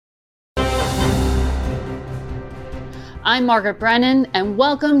I'm Margaret Brennan, and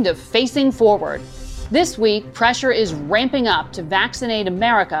welcome to Facing Forward. This week, pressure is ramping up to vaccinate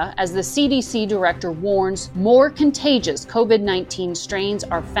America as the CDC director warns more contagious COVID-19 strains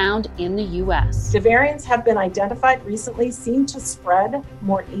are found in the U.S. The variants have been identified recently, seem to spread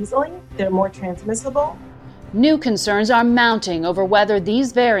more easily. They're more transmissible. New concerns are mounting over whether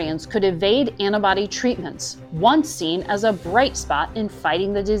these variants could evade antibody treatments, once seen as a bright spot in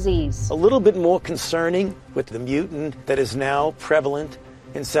fighting the disease. A little bit more concerning with the mutant that is now prevalent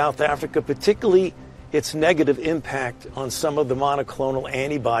in South Africa, particularly its negative impact on some of the monoclonal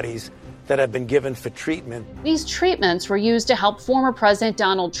antibodies that have been given for treatment. These treatments were used to help former President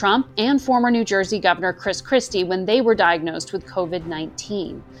Donald Trump and former New Jersey Governor Chris Christie when they were diagnosed with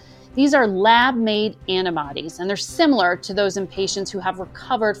COVID-19. These are lab-made antibodies, and they're similar to those in patients who have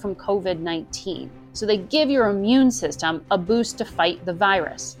recovered from COVID-19. So they give your immune system a boost to fight the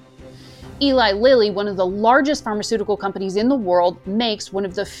virus. Eli Lilly, one of the largest pharmaceutical companies in the world, makes one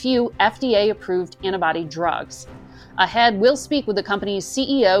of the few FDA-approved antibody drugs. Ahead, we'll speak with the company's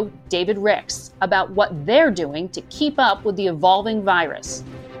CEO, David Ricks, about what they're doing to keep up with the evolving virus.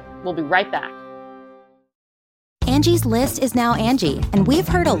 We'll be right back. Angie's List is now Angie, and we've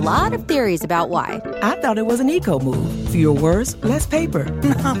heard a lot of theories about why. I thought it was an eco move. Fewer words, less paper.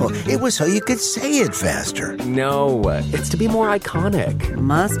 No, it was so you could say it faster. No, it's to be more iconic.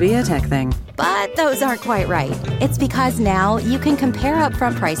 Must be a tech thing. But those aren't quite right. It's because now you can compare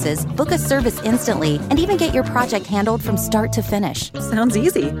upfront prices, book a service instantly, and even get your project handled from start to finish. Sounds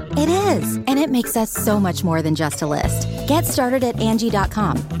easy. It is, and it makes us so much more than just a list. Get started at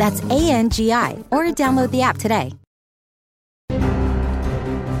Angie.com. That's ANGI, or download the app today.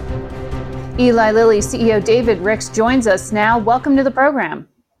 Eli Lilly CEO David Ricks joins us now. Welcome to the program.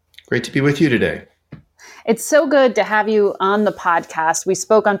 Great to be with you today. It's so good to have you on the podcast. We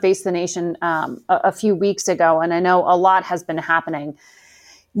spoke on Face the Nation a few weeks ago, and I know a lot has been happening.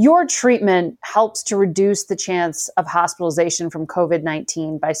 Your treatment helps to reduce the chance of hospitalization from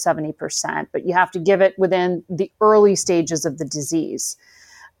COVID-19 by 70%, but you have to give it within the early stages of the disease.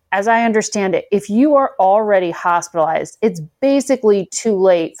 As I understand it, if you are already hospitalized, it's basically too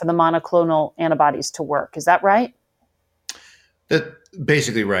late for the monoclonal antibodies to work. Is that right? That's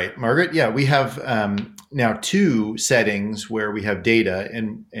basically right, Margaret. Yeah, we have now two settings where we have data,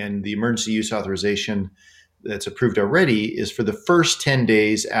 and the emergency use authorization that's approved already is for the first 10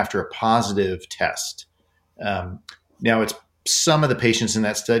 days after a positive test. Now, it's some of the patients in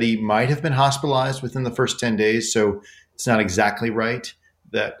that study might have been hospitalized within the first 10 days, so it's not exactly right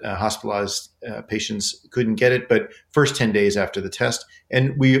that hospitalized patients couldn't get it, but first 10 days after the test.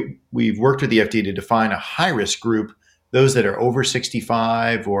 And we've worked with the FDA to define a high-risk group, those that are over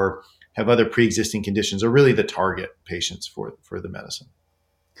 65 or have other pre-existing conditions are really the target patients for the medicine.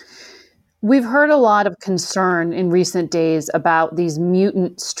 We've heard a lot of concern in recent days about these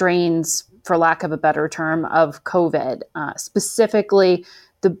mutant strains, for lack of a better term, of COVID, specifically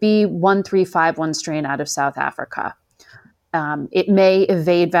the B1351 strain out of South Africa. It may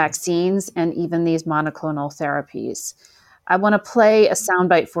evade vaccines and even these monoclonal therapies. I want to play a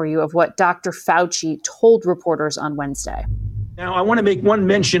soundbite for you of what Dr. Fauci told reporters on Wednesday. Now, I want to make one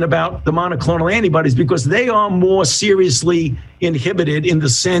mention about the monoclonal antibodies because they are more seriously inhibited in the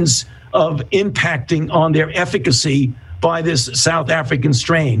sense of impacting on their efficacy by this South African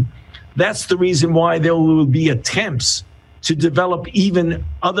strain. That's the reason why there will be attempts to develop even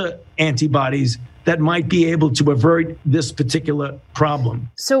other antibodies that might be able to avert this particular problem.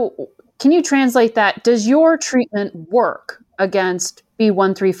 So can you translate that? Does your treatment work against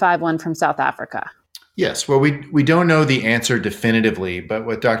B1351 from South Africa? Yes. Well, we don't know the answer definitively, but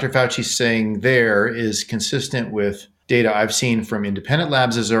what Dr. Fauci's saying there is consistent with data I've seen from independent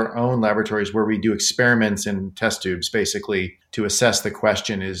labs as our own laboratories where we do experiments in test tubes, basically to assess the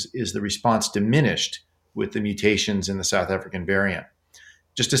question, is the response diminished with the mutations in the South African variant?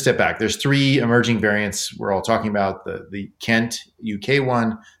 Just to step back, there's three emerging variants we're all talking about, the Kent UK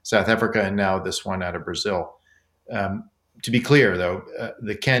one, South Africa, and now this one out of Brazil. To be clear, though,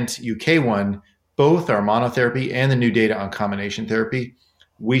 the Kent UK one, both our monotherapy and the new data on combination therapy,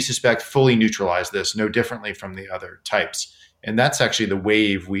 we suspect fully neutralize this no differently from the other types. And that's actually the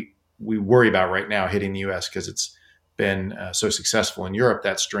wave we worry about right now hitting the US because it's been so successful in Europe,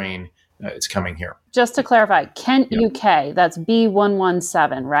 that strain. It's coming here. Just to clarify, Kent UK, that's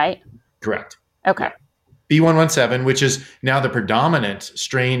B117, right? Correct. Okay. B117, which is now the predominant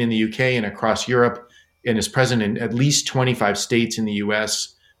strain in the UK and across Europe and is present in at least 25 states in the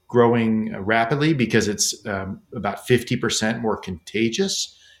US, growing rapidly because it's about 50% more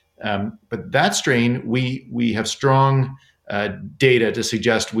contagious. But that strain, we have strong data to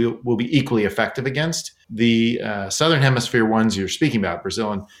suggest will be equally effective against. The Southern Hemisphere ones you're speaking about,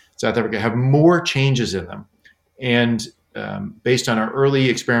 Brazil and South Africa, have more changes in them. And based on our early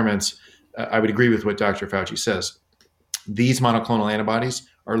experiments, I would agree with what Dr. Fauci says. These monoclonal antibodies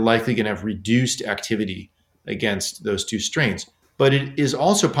are likely going to have reduced activity against those two strains. But it is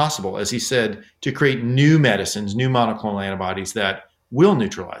also possible, as he said, to create new medicines, new monoclonal antibodies that will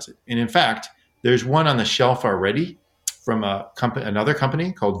neutralize it. And in fact, there's one on the shelf already from another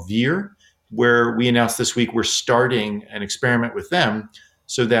company called Vir, where we announced this week we're starting an experiment with them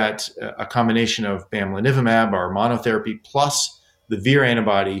so that a combination of bamlanivimab, our monotherapy, plus the Vir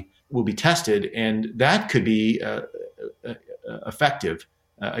antibody will be tested, and that could be effective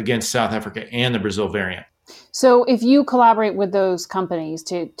against South Africa and the Brazil variant. So if you collaborate with those companies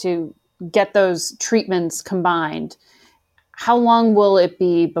to get those treatments combined, how long will it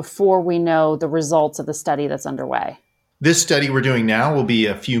be before we know the results of the study that's underway? This study we're doing now will be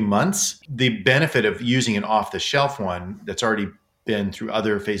a few months. The benefit of using an off-the-shelf one that's already been through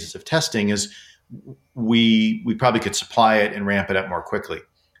other phases of testing is we probably could supply it and ramp it up more quickly.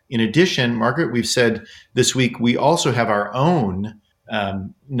 In addition, Margaret, we've said this week we also have our own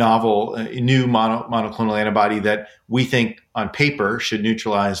novel, new monoclonal antibody that we think on paper should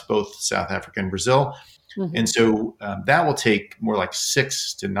neutralize both South Africa and Brazil. Mm-hmm. And so that will take more like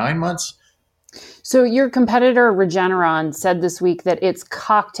 6 to 9 months. So your competitor Regeneron said this week that its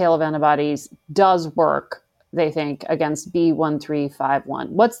cocktail of antibodies does work, they think, against B1351.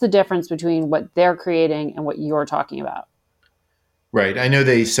 What's the difference between what they're creating and what you're talking about? Right. I know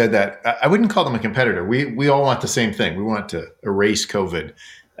they said that. I wouldn't call them a competitor. We all want the same thing. We want to erase COVID.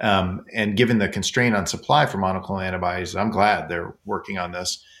 And given the constraint on supply for monoclonal antibodies, I'm glad they're working on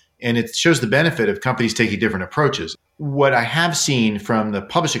this. And it shows the benefit of companies taking different approaches. What I have seen from the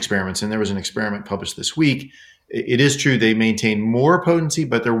published experiments, and there was an experiment published this week, it is true they maintain more potency,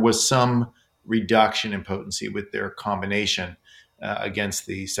 but there was some reduction in potency with their combination against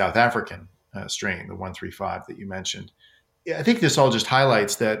the South African strain, the 135 that you mentioned. I think this all just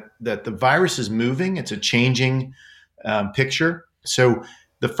highlights that the virus is moving. It's a changing picture. So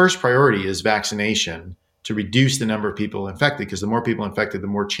the first priority is vaccination to reduce the number of people infected, because the more people infected, the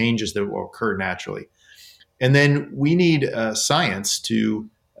more changes that will occur naturally. And then we need science to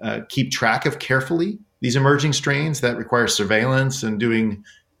keep track of carefully these emerging strains that require surveillance and doing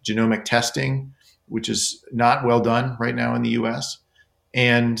genomic testing, which is not well done right now in the U.S.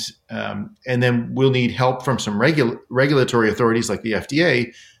 And then we'll need help from some regulatory authorities like the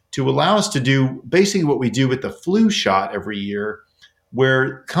FDA to allow us to do basically what we do with the flu shot every year,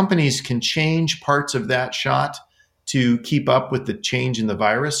 where companies can change parts of that shot to keep up with the change in the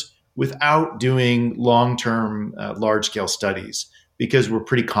virus without doing long-term, large-scale studies, because we're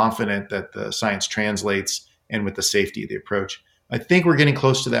pretty confident that the science translates and with the safety of the approach. I think we're getting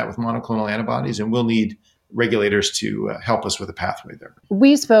close to that with monoclonal antibodies, and we'll need regulators to help us with a pathway there.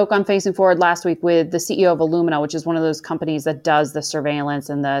 We spoke on Facing Forward last week with the CEO of Illumina, which is one of those companies that does the surveillance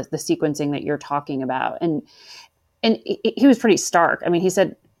and the sequencing that you're talking about. And he was pretty stark. I mean, he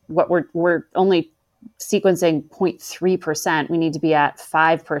said, "What we're only sequencing 0.3%. We need to be at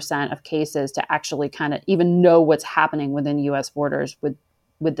 5% of cases to actually kind of even know what's happening within U.S. borders with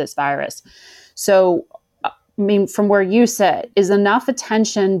this virus." So, I mean, from where you sit, is enough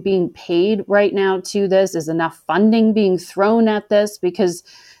attention being paid right now to this? Is enough funding being thrown at this? Because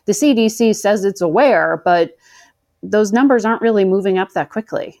the CDC says it's aware, but those numbers aren't really moving up that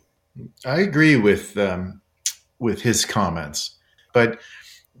quickly. I agree with his comments, but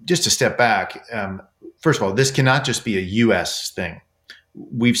just to step back, first of all, this cannot just be a U.S. thing.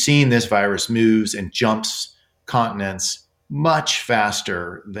 We've seen this virus moves and jumps continents much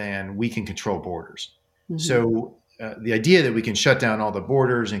faster than we can control borders. Mm-hmm. So the idea that we can shut down all the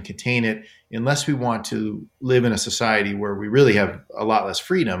borders and contain it, unless we want to live in a society where we really have a lot less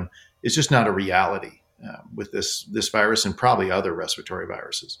freedom, is just not a reality with this virus and probably other respiratory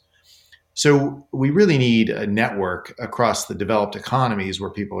viruses. So we really need a network across the developed economies where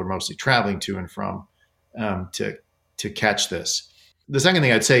people are mostly traveling to and from to catch this. The second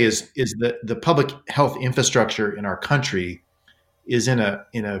thing I'd say is that the public health infrastructure in our country is in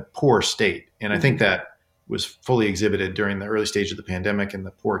a poor state. And I think that was fully exhibited during the early stage of the pandemic and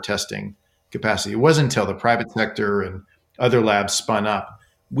the poor testing capacity. It wasn't until the private sector and other labs spun up.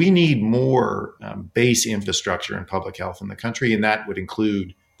 We need more base infrastructure in public health in the country, and that would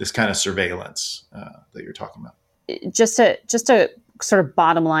include this kind of surveillance that you're talking about. Just to sort of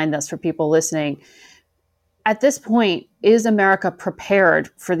bottom line this for people listening, at this point, is America prepared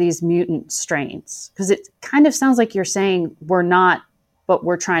for these mutant strains? Because it kind of sounds like you're saying we're not, but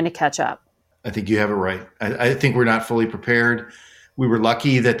we're trying to catch up. I think you have it right. I think we're not fully prepared. We were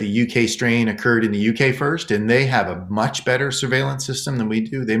lucky that the UK strain occurred in the UK first, and they have a much better surveillance system than we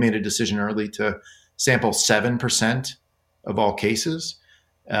do. They made a decision early to sample 7% of all cases,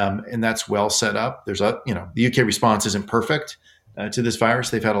 and that's well set up. The UK response isn't perfect to this virus.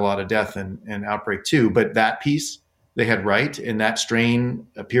 They've had a lot of death and outbreak too, but that piece they had right, and that strain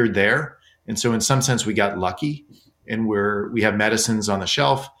appeared there. And so in some sense, we got lucky, and we have medicines on the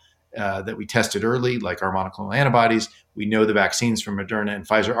shelf that we tested early, like our monoclonal antibodies. We know the vaccines from Moderna and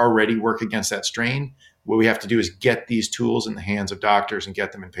Pfizer already work against that strain. What we have to do is get these tools in the hands of doctors and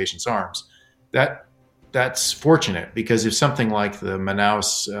get them in patients' arms. That's fortunate, because if something like the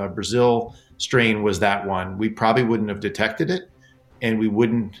Manaus, Brazil strain was that one, we probably wouldn't have detected it, and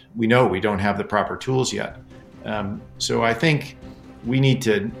we know we don't have the proper tools yet. So I think we need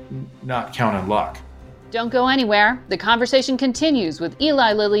to not count on luck. Don't go anywhere. The conversation continues with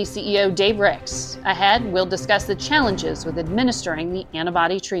Eli Lilly CEO Dave Ricks. Ahead, we'll discuss the challenges with administering the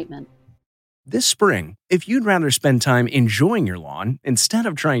antibody treatment. This spring, if you'd rather spend time enjoying your lawn instead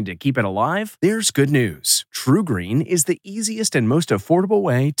of trying to keep it alive, there's good news. True Green is the easiest and most affordable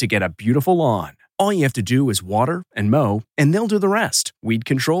way to get a beautiful lawn. All you have to do is water and mow, and they'll do the rest. Weed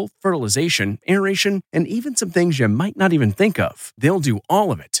control, fertilization, aeration, and even some things you might not even think of. They'll do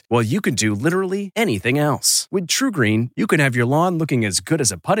all of it, while you can do literally anything else. With True Green, you can have your lawn looking as good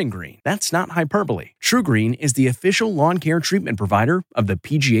as a putting green. That's not hyperbole. True Green is the official lawn care treatment provider of the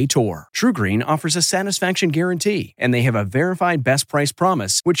PGA Tour. True Green offers a satisfaction guarantee, and they have a verified best price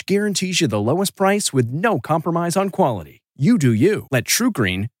promise, which guarantees you the lowest price with no compromise on quality. You do you. Let True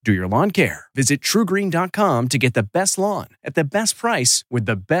Green do your lawn care. Visit truegreen.com to get the best lawn at the best price with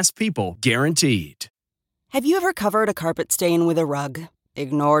the best people guaranteed. Have you ever covered a carpet stain with a rug?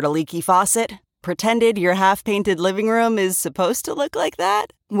 Ignored a leaky faucet? Pretended your half-painted living room is supposed to look like that?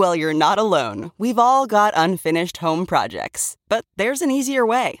 Well, you're not alone. We've all got unfinished home projects. But there's an easier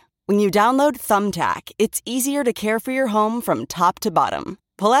way. When you download Thumbtack, it's easier to care for your home from top to bottom.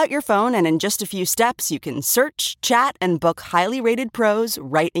 Pull out your phone, and in just a few steps, you can search, chat, and book highly rated pros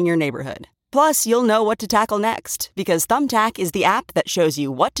right in your neighborhood. Plus, you'll know what to tackle next, because Thumbtack is the app that shows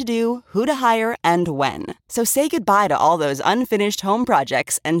you what to do, who to hire, and when. So say goodbye to all those unfinished home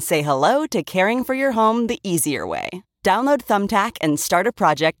projects and say hello to caring for your home the easier way. Download Thumbtack and start a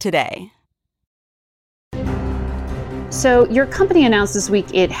project today. So your company announced this week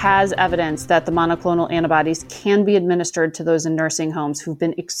it has evidence that the monoclonal antibodies can be administered to those in nursing homes who've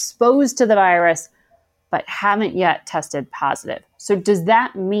been exposed to the virus but haven't yet tested positive. So does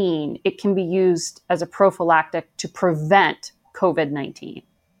that mean it can be used as a prophylactic to prevent COVID-19?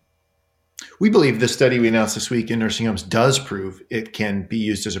 We believe the study we announced this week in nursing homes does prove it can be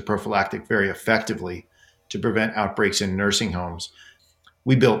used as a prophylactic very effectively to prevent outbreaks in nursing homes.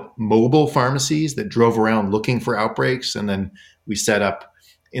 We built mobile pharmacies that drove around looking for outbreaks, and then we set up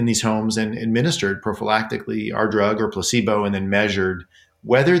in these homes and administered prophylactically our drug or placebo, and then measured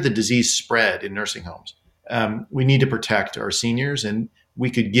whether the disease spread in nursing homes. We need to protect our seniors, and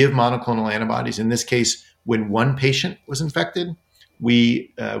we could give monoclonal antibodies. In this case, when one patient was infected,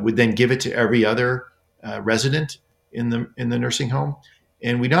 we would then give it to every other resident in the nursing home.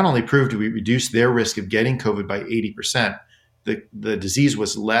 And we not only proved we reduced their risk of getting COVID by 80%, the disease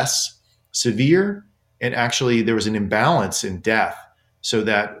was less severe, and actually there was an imbalance in death, so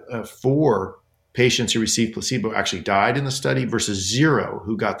that 4 patients who received placebo actually died in the study versus 0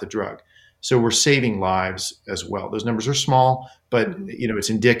 who got the drug. So we're saving lives as well. Those numbers are small, but it's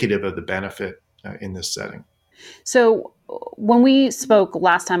indicative of the benefit in this setting. So when we spoke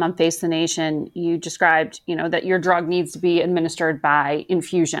last time on Face the Nation, you described, that your drug needs to be administered by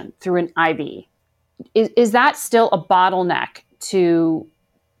infusion through an IV. Is that still a bottleneck to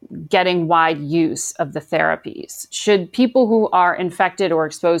getting wide use of the therapies? Should people who are infected or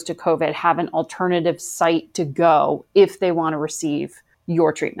exposed to COVID have an alternative site to go if they want to receive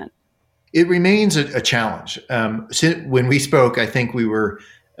your treatment? It remains a challenge. When we spoke, I think we were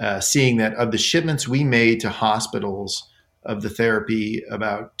seeing that of the shipments we made to hospitals of the therapy,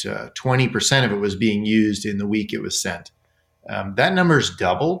 about 20% of it was being used in the week it was sent. That number's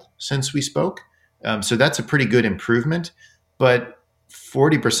doubled since we spoke. So that's a pretty good improvement, but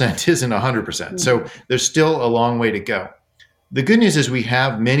 40% isn't 100%. So there's still a long way to go. The good news is we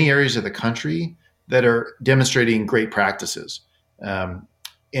have many areas of the country that are demonstrating great practices.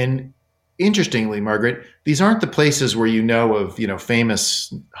 And interestingly, Margaret, these aren't the places where of,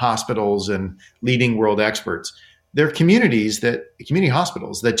 famous hospitals and leading world experts. They're community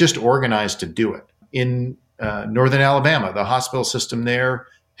hospitals that just organized to do it. In Northern Alabama, the hospital system there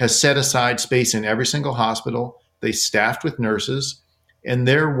has set aside space in every single hospital. They staffed with nurses. And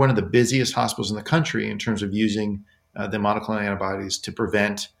they're one of the busiest hospitals in the country in terms of using the monoclonal antibodies to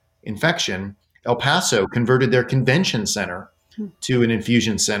prevent infection. El Paso converted their convention center to an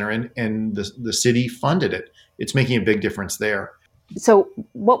infusion center, and the city funded it. It's making a big difference there. So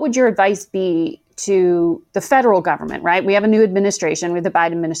what would your advice be to the federal government, right? We have a new administration with the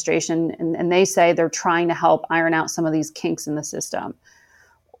Biden administration, and they say they're trying to help iron out some of these kinks in the system.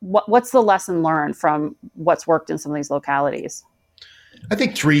 What's the lesson learned from what's worked in some of these localities? I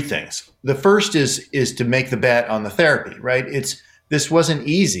think three things. The first is to make the bet on the therapy, right? This wasn't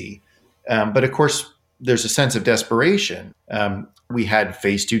easy, but of course, there's a sense of desperation. We had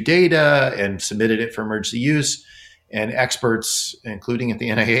phase 2 data and submitted it for emergency use, and experts, including at the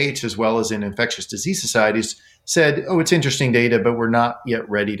NIH as well as in infectious disease societies, said, oh, it's interesting data, but we're not yet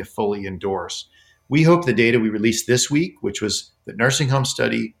ready to fully endorse. We hope the data we released this week, which was the nursing home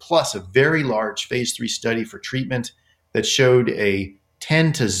study, plus a very large phase 3 study for treatment that showed a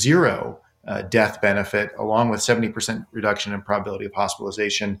 10 to 0 death benefit, along with 70% reduction in probability of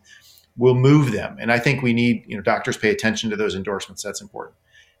hospitalization, will move them. And I think we need, doctors pay attention to those endorsements. That's important.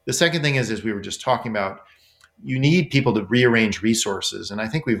 The second thing is, as we were just talking about, you need people to rearrange resources. And I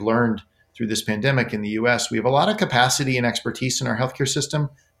think we've learned through this pandemic in the US, we have a lot of capacity and expertise in our healthcare system.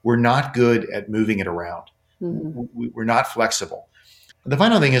 We're not good at moving it around. Mm-hmm. We're not flexible. The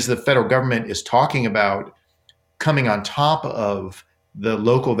final thing is the federal government is talking about coming on top of the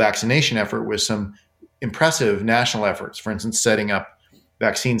local vaccination effort with some impressive national efforts. For instance, setting up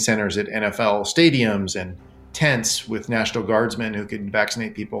vaccine centers at NFL stadiums and tents with National Guardsmen who can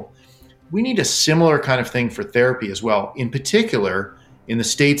vaccinate people. We need a similar kind of thing for therapy as well, in particular in the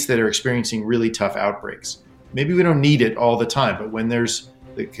states that are experiencing really tough outbreaks. Maybe we don't need it all the time, but when there's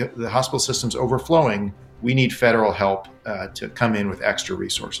the hospital system's overflowing, we need federal help to come in with extra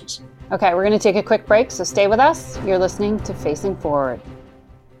resources. Okay, we're going to take a quick break, so stay with us. You're listening to Facing Forward.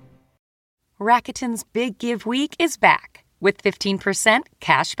 Rakuten's Big Give Week is back with 15%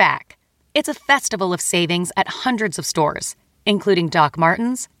 cash back. It's a festival of savings at hundreds of stores, including Doc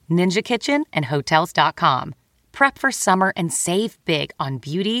Martens, Ninja Kitchen, and Hotels.com. Prep for summer and save big on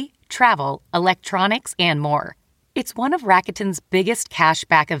beauty, travel, electronics, and more. It's one of Rakuten's biggest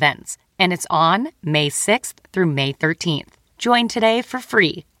cashback events, and it's on May 6th through May 13th. Join today for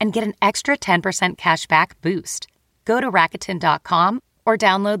free and get an extra 10% cashback boost. Go to Rakuten.com or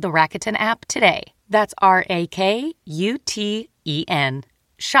download the Rakuten app today. That's Rakuten.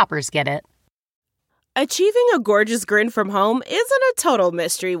 Shoppers get it. Achieving a gorgeous grin from home isn't a total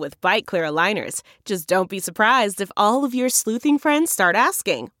mystery with Bite Clear aligners. Just don't be surprised if all of your sleuthing friends start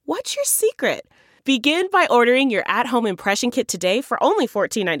asking, "What's your secret?" Begin by ordering your at-home impression kit today for only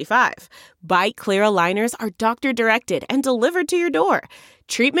 $14.95. Bite Clear aligners are doctor-directed and delivered to your door.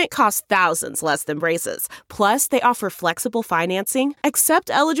 Treatment costs thousands less than braces. Plus, they offer flexible financing, accept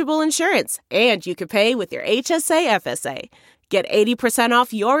eligible insurance, and you can pay with your HSA FSA. Get 80%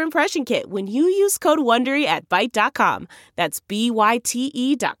 off your impression kit when you use code WONDERY at Byte.com. That's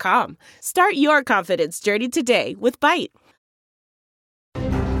BYTE.com. Start your confidence journey today with Byte.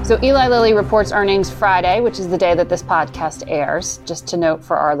 So Eli Lilly reports earnings Friday, which is the day that this podcast airs. Just to note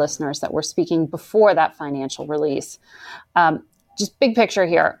for our listeners that we're speaking before that financial release. Just big picture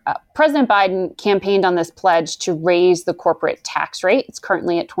here. President Biden campaigned on this pledge to raise the corporate tax rate. It's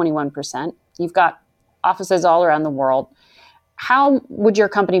currently at 21%. You've got offices all around the world. How would your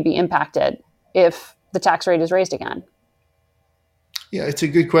company be impacted if the tax rate is raised again? Yeah, it's a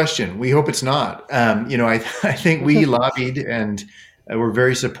good question. We hope it's not. I think we lobbied and we're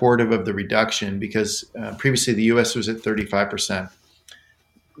very supportive of the reduction because previously the U.S. was at 35%.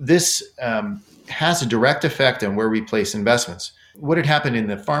 This has a direct effect on where we place investments. What had happened in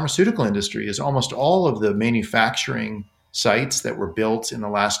the pharmaceutical industry is almost all of the manufacturing sites that were built in the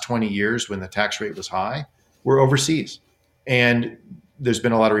last 20 years when the tax rate was high were overseas. And there's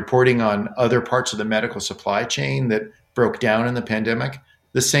been a lot of reporting on other parts of the medical supply chain that broke down in the pandemic.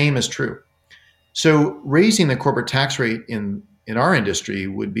 The same is true. So raising the corporate tax rate in our industry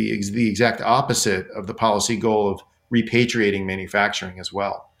would be the exact opposite of the policy goal of repatriating manufacturing as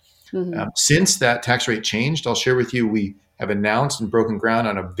well. Mm-hmm. Since that tax rate changed, I'll share with you, we have announced and broken ground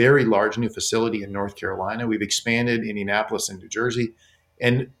on a very large new facility in North Carolina. We've expanded Indianapolis and New Jersey.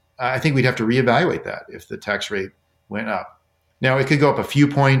 And I think we'd have to reevaluate that if the tax rate went up. Now, it could go up a few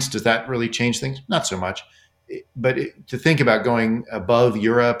points. Does that really change things? Not so much. But to think about going above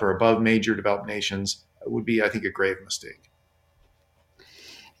Europe or above major developed nations would be, I think, a grave mistake.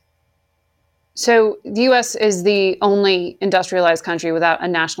 So the U.S. is the only industrialized country without a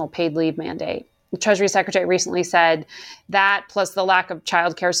national paid leave mandate. The Treasury Secretary recently said that plus the lack of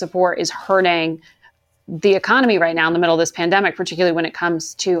childcare support is hurting the economy right now in the middle of this pandemic, particularly when it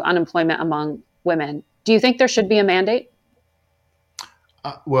comes to unemployment among women. Do you think there should be a mandate?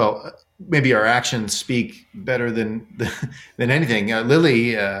 Well, maybe our actions speak better than anything.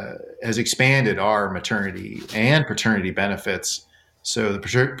 Lilly has expanded our maternity and paternity benefits. So the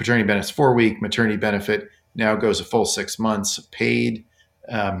paternity benefits 4-week, maternity benefit now goes a full 6 months paid.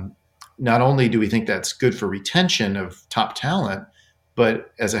 Not only do we think that's good for retention of top talent,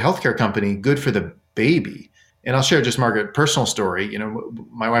 but as a healthcare company, good for the baby. And I'll share just, Margaret, a personal story.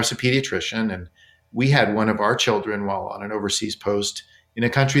 My wife's a pediatrician, and we had one of our children while on an overseas post in a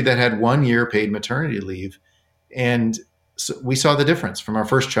country that had 1 year paid maternity leave. And so we saw the difference from our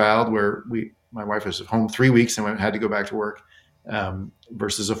first child, where my wife was home 3 weeks and had to go back to work,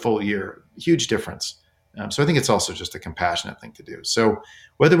 versus a full year. Huge difference. So I think it's also just a compassionate thing to do. So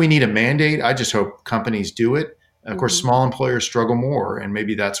whether we need a mandate, I just hope companies do it. Of course, small employers struggle more, and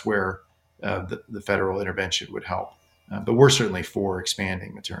maybe that's where the federal intervention would help. But we're certainly for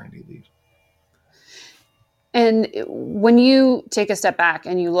expanding maternity leave. And when you take a step back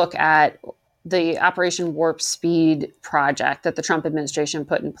and you look at the Operation Warp Speed project that the Trump administration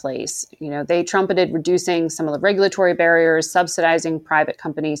put in place, they trumpeted reducing some of the regulatory barriers, subsidizing private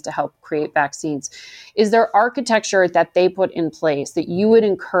companies to help create vaccines. Is there architecture that they put in place that you would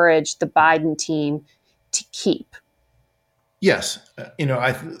encourage the Biden team to keep? Yes.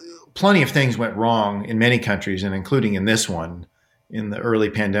 Plenty of things went wrong in many countries, and including in this one, in the early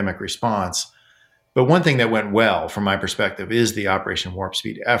pandemic response. But one thing that went well, from my perspective, is the Operation Warp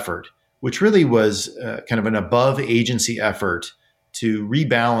Speed effort, which really was kind of an above agency effort to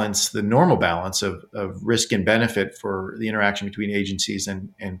rebalance the normal balance of risk and benefit for the interaction between agencies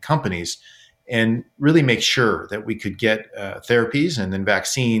and companies, and really make sure that we could get therapies and then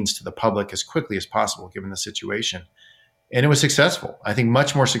vaccines to the public as quickly as possible, given the situation. And it was successful. I think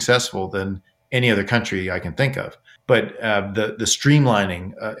much more successful than any other country I can think of. But the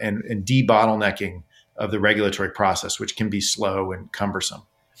streamlining and debottlenecking of the regulatory process, which can be slow and cumbersome.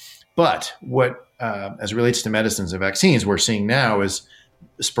 But what, as it relates to medicines and vaccines, we're seeing now is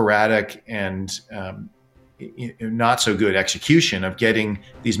sporadic and not so good execution of getting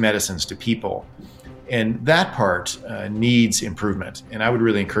these medicines to people. And that part needs improvement. And I would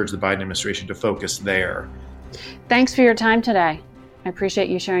really encourage the Biden administration to focus there. Thanks for your time today. I appreciate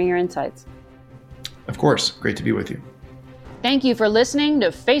you sharing your insights. Of course. Great to be with you. Thank you for listening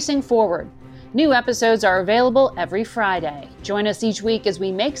to Facing Forward. New episodes are available every Friday. Join us each week as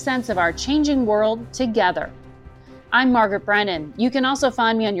we make sense of our changing world together. I'm Margaret Brennan. You can also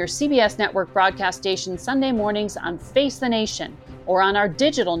find me on your CBS network broadcast station Sunday mornings on Face the Nation, or on our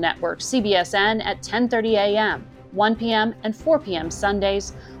digital network CBSN at 10:30 a.m., 1 p.m., and 4 p.m.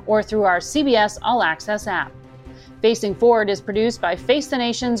 Sundays, or through our CBS All Access app. Facing Forward is produced by Face the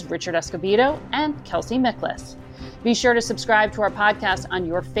Nation's Richard Escobedo and Kelsey Miklas. Be sure to subscribe to our podcast on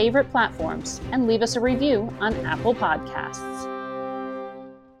your favorite platforms and leave us a review on Apple Podcasts.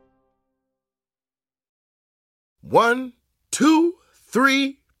 1, 2,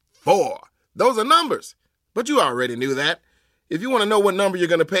 3, 4. Those are numbers, but you already knew that. If you want to know what number you're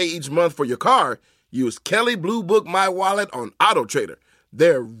going to pay each month for your car, use Kelley Blue Book My Wallet on Auto Trader.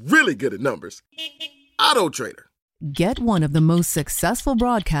 They're really good at numbers. Auto Trader. Get one of the most successful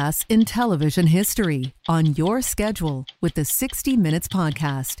broadcasts in television history on your schedule with the 60 Minutes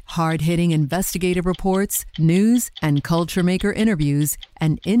Podcast. Hard-hitting investigative reports, news, and culture maker interviews,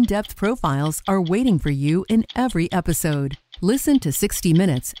 and in-depth profiles are waiting for you in every episode. Listen to 60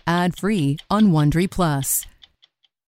 Minutes ad-free on Wondery Plus.